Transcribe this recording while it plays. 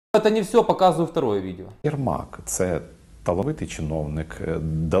Это не все, показываю второе видео. Єрмак – це талановитий чиновник,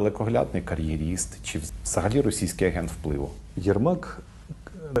 далекоглядний кар'єріст чи взагалі російський агент впливу? Єрмак,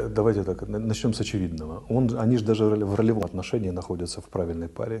 давайте так, начнем с очевидного. Они же даже в ролевом отношении находятся в правильной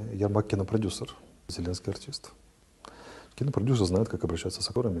паре. Єрмак кинопродюсер, Зеленский артист. Кинопродюсер знает, как обращаться с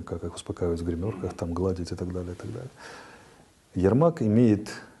актерами, как их успокаивать в гримерках, там гладить и так далее, и так далее. Єрмак имеет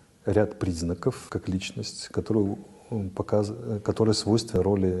ряд признаков, как личность, которые свойственны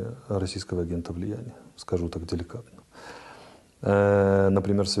роли российского агента влияния, скажу так деликатно.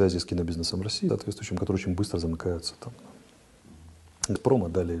 Например, связи с кинобизнесом России, соответствующим, которые очень быстро замыкаются там. Промо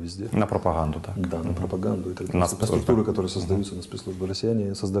далее везде. На пропаганду, так? Да, на пропаганду и так далее. На структуры, которые создаются на спецслужбы.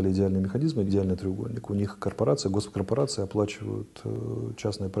 Россияне создали идеальные механизмы, идеальный треугольник. У них корпорации, госкорпорации оплачивают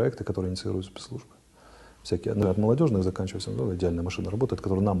частные проекты, которые инициируют спецслужбы. Всякие, от молодежных заканчивая, идеальная машина работает,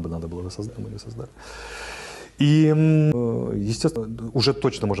 которую нам бы надо было создать, мы не создали. И, естественно, уже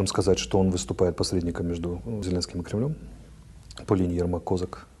точно можем сказать, что он выступает посредником между Зеленским и Кремлем по линии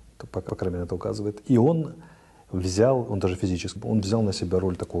Єрмак-Козак, по крайней мере, это указывает. И он даже физически, он взял на себя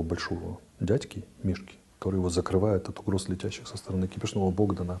роль такого большого дядьки, Мишки, который его закрывает от угроз, летящих со стороны Кипишного,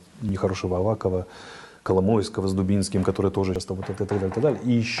 Богдана, нехорошего Авакова, Коломойского с Дубинским, который тоже часто вот это и так далее, и так далее.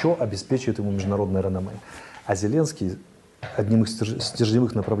 И еще обеспечивает ему международное реноме. А Зеленский одним из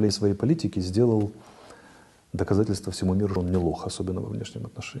стержневых направлений своей политики сделал доказательство всему миру, что он не лох, особенно во внешнем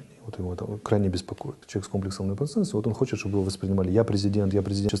отношении. Вот его это крайне беспокоит. Человек с комплексом неполноценности, вот он хочет, чтобы его воспринимали я президент,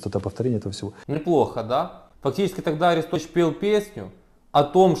 частота повторения этого всего. Неплохо, да? Фактически тогда Арестович пел песню о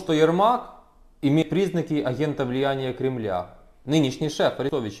том, что Єрмак имеет признаки агента влияния Кремля. Нынешний шеф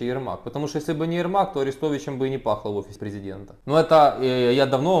Арестовича Єрмак. Потому что если бы не Єрмак, то Арестовичем бы и не пахло в офисе президента. Но это я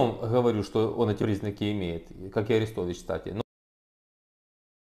давно говорю, что он эти признаки имеет, как и Арестович, кстати.